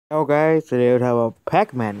Hello guys, today we'll have a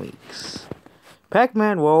Pac-Man weeks.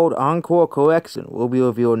 Pac-Man World Encore Collection will be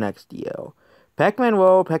revealed next year. Pac-Man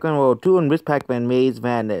World 2, and Miss Pac-Man Maze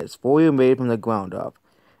Madness, fully made from the ground up.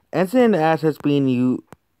 Incident assets being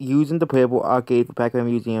used in the playable arcade for Pac-Man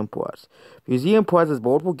Museum Plus. Museum Plus has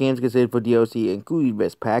multiple games considered for DLC, including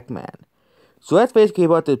Miss Pac-Man. So that's basically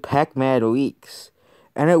about the Pac-Man leaks.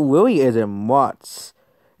 And it really isn't much.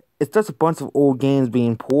 It's just a bunch of old games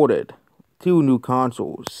being ported to new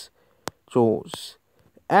consoles,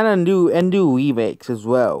 and new remakes as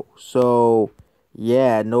well. So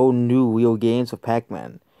yeah, no new real games for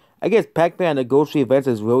Pac-Man. I guess Pac-Man the Ghostly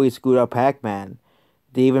Adventures really screwed up Pac-Man.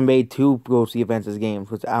 They even made two Ghostly Adventures games,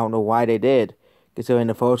 which I don't know why they did, considering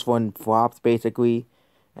the first one flopped basically,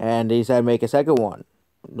 and they decided to make a second one.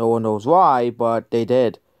 No one knows why, but they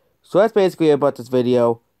did. So that's basically about this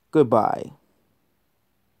video. Goodbye.